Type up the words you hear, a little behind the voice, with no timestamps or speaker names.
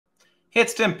Hey,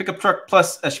 it's Tim, Pickup Truck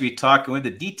Plus SUV Talk, and we have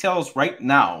the details right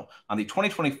now on the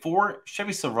 2024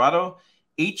 Chevy Silverado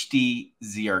HD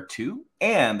ZR2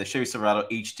 and the Chevy Silverado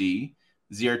HD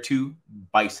ZR2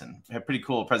 Bison. We had a pretty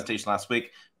cool presentation last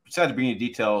week. Decided to bring you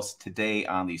details today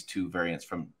on these two variants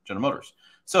from General Motors.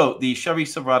 So the Chevy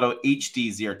Silverado HD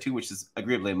ZR2, which is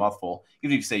agreeably a mouthful,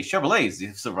 even if you say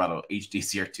Chevrolet Silverado HD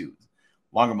ZR2,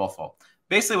 longer mouthful.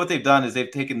 Basically, what they've done is they've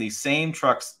taken these same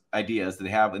trucks ideas that they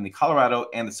have in the Colorado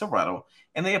and the Silverado,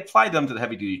 and they applied them to the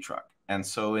heavy-duty truck. And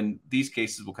so in these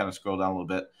cases, we'll kind of scroll down a little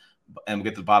bit, and we'll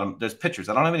get to the bottom. There's pictures.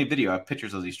 I don't have any video. I have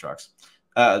pictures of these trucks.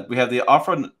 We have the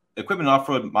off-road equipment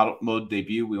off-road model mode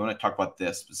debut. We want to talk about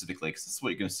this specifically because this is what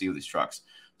you're going to see with these trucks.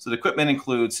 So the equipment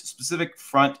includes specific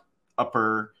front,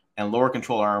 upper, and lower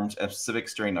control arms and specific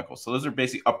steering knuckles. So those are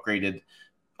basically upgraded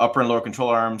upper and lower control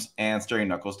arms and steering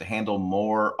knuckles to handle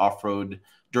more off-road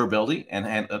durability and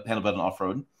handle better on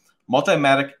off-road.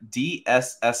 Multimatic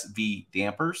DSSV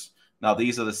dampers. Now,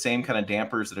 these are the same kind of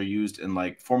dampers that are used in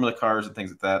like Formula cars and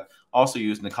things like that. Also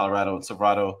used in the Colorado and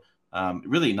Silverado.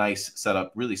 Really nice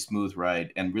setup, really smooth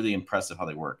ride, and really impressive how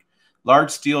they work. Large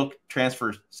steel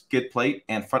transfer skid plate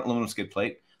and front aluminum skid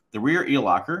plate. The rear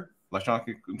e-locker,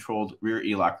 electronically controlled rear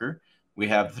e-locker. We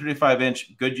have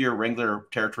 35-inch Goodyear Wrangler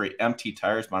Territory MT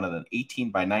tires mounted on 18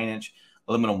 by 9-inch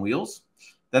aluminum wheels.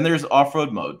 Then there's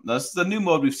off-road mode. Now, this is a new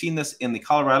mode. We've seen this in the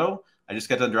Colorado. I just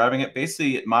got done driving it.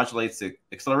 Basically, it modulates the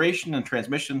acceleration and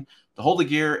transmission to hold the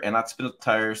gear and not spin up the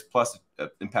tires, plus it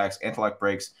impacts anti-lock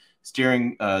brakes,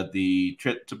 steering, the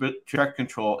traction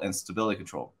control, and stability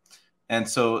control. And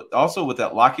so also with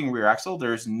that locking rear axle,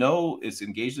 it's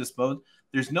engaged in this mode.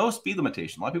 There's no speed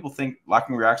limitation. A lot of people think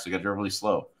locking rear axle, you got to drive really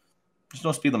slow. There's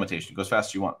no speed limitation. Go as fast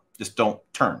as you want. Just don't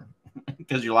turn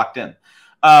because you're locked in.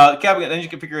 Cabinet engine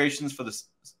configurations for the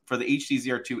HD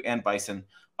ZR2 and Bison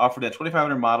offered a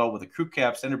 2500 model with a crew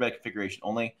cab standard bed configuration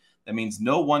only. That means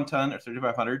no 1-ton or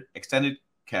 3500 extended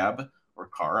cab or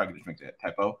car. I can just make that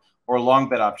typo, or a long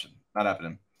bed option. Not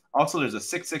happening. Also, there's a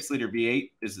 6.6 liter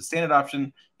V8 is the standard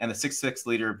option, and the 6.6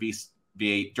 liter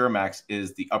V8 Duramax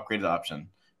is the upgraded option.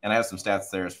 And I have some stats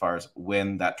there as far as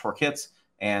when that torque hits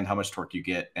and how much torque you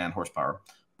get and horsepower.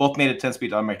 Both made a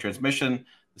 10-speed automatic transmission.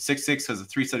 The 6.6 has a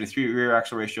 373 rear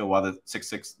axle ratio, while the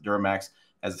 6.6 Duramax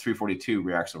has a 342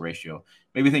 rear axle ratio.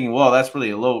 Maybe thinking, well, that's really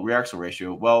a low rear axle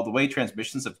ratio. Well, the way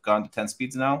transmissions have gone to 10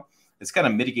 speeds now, it's kind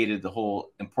of mitigated the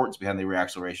whole importance behind the rear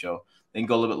axle ratio. They can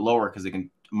go a little bit lower because they can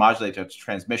modulate their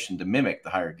transmission to mimic the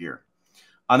higher gear.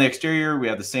 On the exterior, we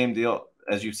have the same deal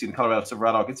as you've seen in Colorado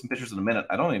Silverado. I'll get some pictures in a minute.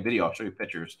 I don't have any video. I'll show you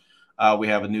pictures. We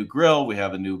have a new grille. We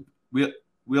have a new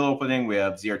wheel opening. We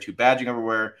have ZR2 badging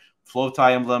everywhere. Flow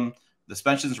tie emblem. The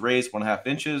suspension's raised 1.5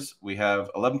 inches. We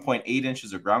have 11.8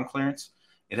 inches of ground clearance.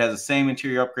 It has the same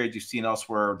interior upgrades you've seen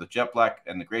elsewhere, the jet black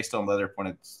and the graystone leather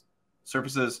pointed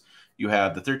surfaces. You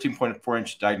have the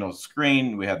 13.4-inch diagonal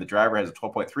screen. We have the driver has a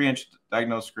 12.3-inch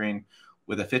diagonal screen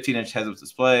with a 15-inch heads-up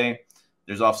display.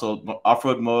 There's also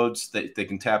off-road modes that they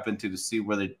can tap into to see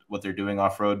what they're doing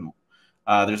off-road.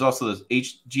 There's also this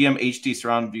GM HD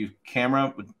surround view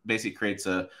camera, which basically creates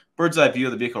a bird's eye view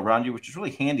of the vehicle around you, which is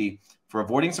really handy for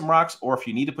avoiding some rocks, or if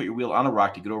you need to put your wheel on a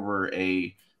rock to get over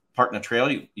a part in a trail,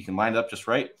 you can line it up just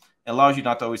right. It allows you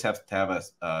not to always have to have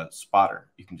a spotter.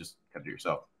 You can just kind of do it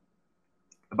yourself.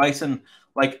 The Bison,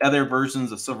 like other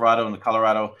versions of Silverado and the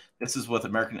Colorado, this is with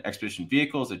American Expedition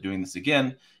Vehicles. They're doing this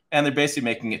again, and they're basically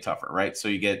making it tougher, right? So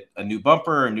you get a new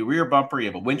bumper, a new rear bumper. You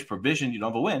have a winch provision. You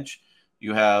don't have a winch.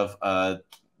 You have a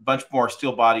bunch more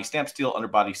steel body, stamped steel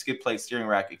underbody, skid plate, steering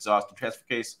rack, exhaust, and transfer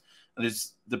case. And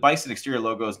there's the Bison exterior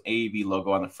logo is AEV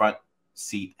logo on the front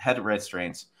seat, head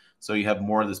restraints. So you have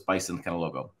more of this Bison kind of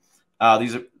logo.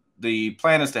 The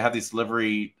plan is to have these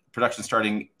delivery production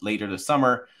starting later this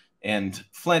summer and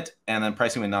Flint, and then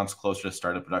pricing will announce closer to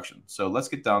start of production. So let's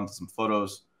get down to some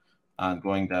photos.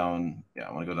 Going down, yeah,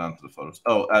 I want to go down to the photos.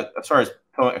 Oh, as far as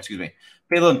towing, excuse me,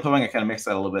 payload and towing, I kind of mixed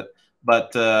that a little bit.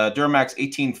 But Duramax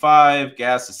 18.5,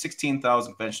 gas is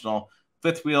 16,000 conventional.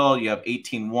 Fifth wheel, you have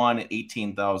 18.1 and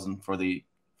 18,000 for the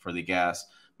gas.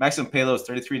 Maximum payload is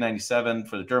 33.97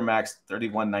 for the Duramax,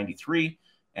 31.93,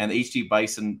 and the HD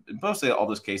Bison. In mostly all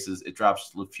those cases, it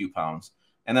drops a few pounds.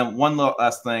 And then one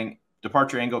last thing: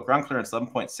 departure angle, ground clearance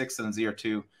 11.6 on the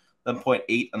ZR2,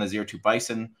 11.8 on the ZR2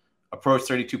 Bison. Approach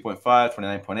 32.5,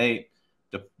 29.8.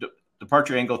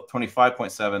 Departure angle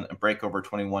 25.7, and breakover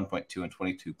 21.2 and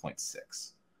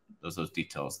 22.6. Those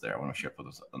details there. I want to share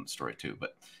those on the story too.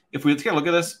 But if we take a look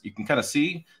at this, you can kind of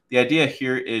see the idea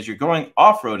here is you're going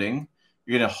off-roading.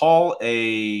 You're going to haul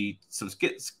some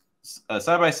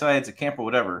side-by-sides, a camper,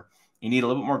 whatever. You need a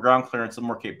little bit more ground clearance, a little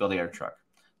more capability out of your truck.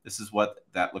 This is what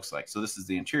that looks like. So this is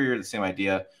the interior, the same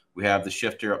idea. We have the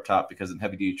shifter up top because in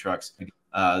heavy-duty trucks,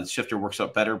 the shifter works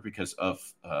out better because of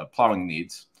plowing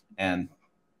needs and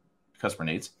customer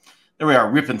needs. There we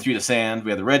are, ripping through the sand.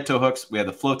 We have the red tow hooks. We have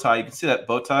the flow tie. You can see that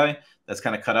bow tie that's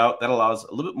kind of cut out. That allows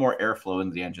a little bit more airflow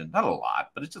into the engine. Not a lot,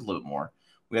 but it's just a little bit more.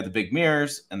 We have the big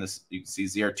mirrors, and this you can see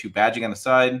ZR2 badging on the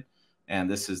side. And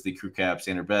this is the crew cab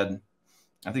standard bed.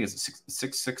 I think it's a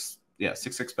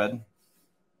 6.6 bed.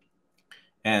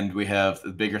 And we have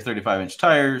the bigger 35-inch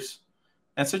tires.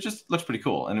 And so it just looks pretty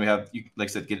cool. And we have, like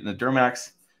I said, get in the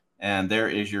Duramax. And there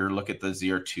is your look at the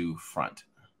ZR2 front.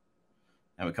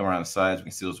 And we come around the sides. We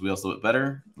can see those wheels a little bit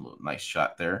better. A little nice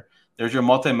shot there. There's your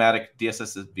Multimatic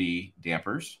DSSV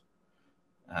dampers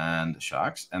and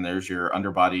shocks. And there's your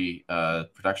underbody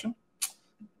protection.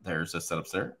 There's the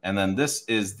setups there. And then this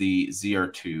is the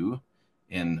ZR2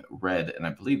 in red. And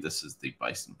I believe this is the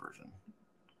Bison version.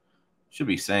 Should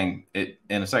be saying it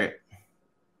in a second.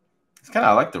 It's kind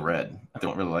of, I like the red. I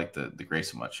don't really like the gray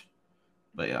so much.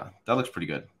 But yeah, that looks pretty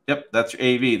good. Yep, that's your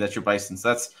AAV. That's your Bison. So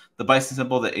that's the Bison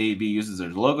symbol that AAV uses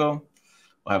as logo.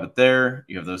 We'll have it there.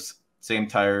 You have those same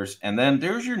tires. And then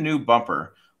there's your new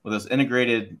bumper with those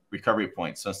integrated recovery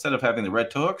points. So instead of having the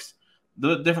red toe hooks, a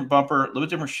little different bumper, a little bit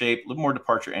different shape, a little more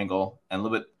departure angle, and a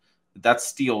little bit, that's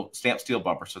steel, stamped steel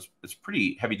bumper. So it's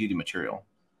pretty heavy duty material.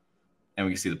 And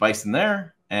we can see the Bison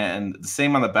there and the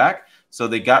same on the back. So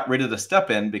they got rid of the step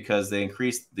in because they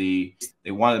increased they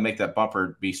wanted to make that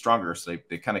bumper be stronger. So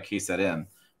they kind of cased that in.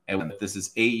 And this is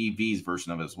AEV's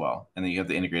version of it as well. And then you have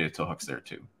the integrated tow hooks there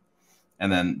too.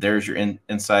 And then there's your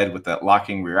inside with that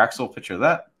locking rear axle, picture of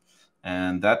that.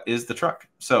 And that is the truck.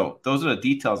 So those are the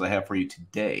details I have for you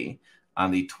today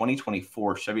on the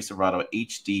 2024 Chevy Silverado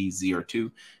HD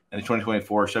ZR2 and the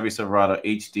 2024 Chevy Silverado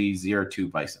HD ZR2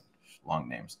 Bison. Long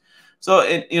names. So,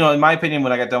 in my opinion,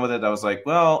 when I got done with it, I was like,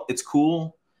 well, it's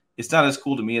cool. It's not as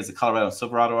cool to me as the Colorado and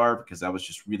Silverado are because that was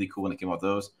just really cool when it came out with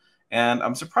those. And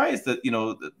I'm surprised that,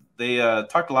 they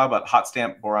talked a lot about hot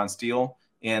stamp boron steel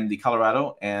in the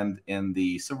Colorado and in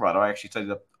the Silverado. I actually studied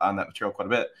up on that material quite a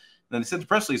bit. And then they sent the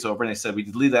press release over and they said, we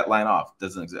leave that line off. It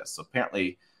doesn't exist. So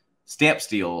apparently stamp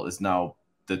steel is now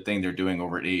the thing they're doing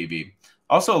over at AAV.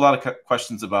 Also, a lot of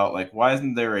questions about, like, why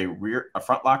isn't there a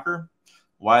front locker?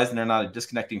 Why isn't there not a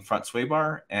disconnecting front sway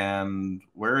bar? And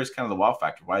where is kind of the wow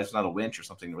factor? Why is there not a winch or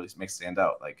something that really makes it stand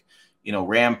out? Like,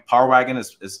 Ram Power Wagon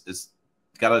is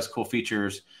got all these cool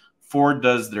features. Ford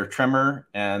does their trimmer,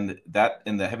 and that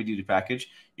in the heavy duty package,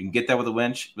 you can get that with a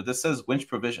winch, but this says winch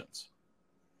provisions.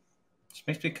 Which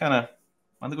makes me kind of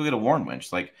want to go get a Warn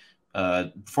winch. Like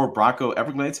Ford Bronco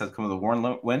Everglades has come with a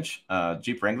Warn winch.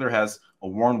 Jeep Wrangler has a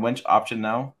Warn winch option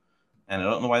now, and I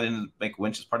don't know why they didn't make a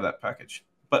winch as part of that package.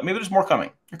 But maybe there's more coming.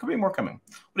 There could be more coming.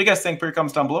 What do you guys think? Put your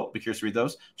comments down below. Be curious to read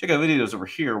those. Check out videos over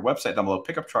here. Website down below.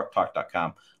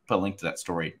 pickuptrucktalk.com. Put a link to that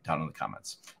story down in the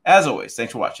comments. As always,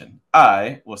 thanks for watching.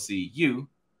 I will see you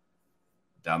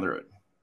down the road.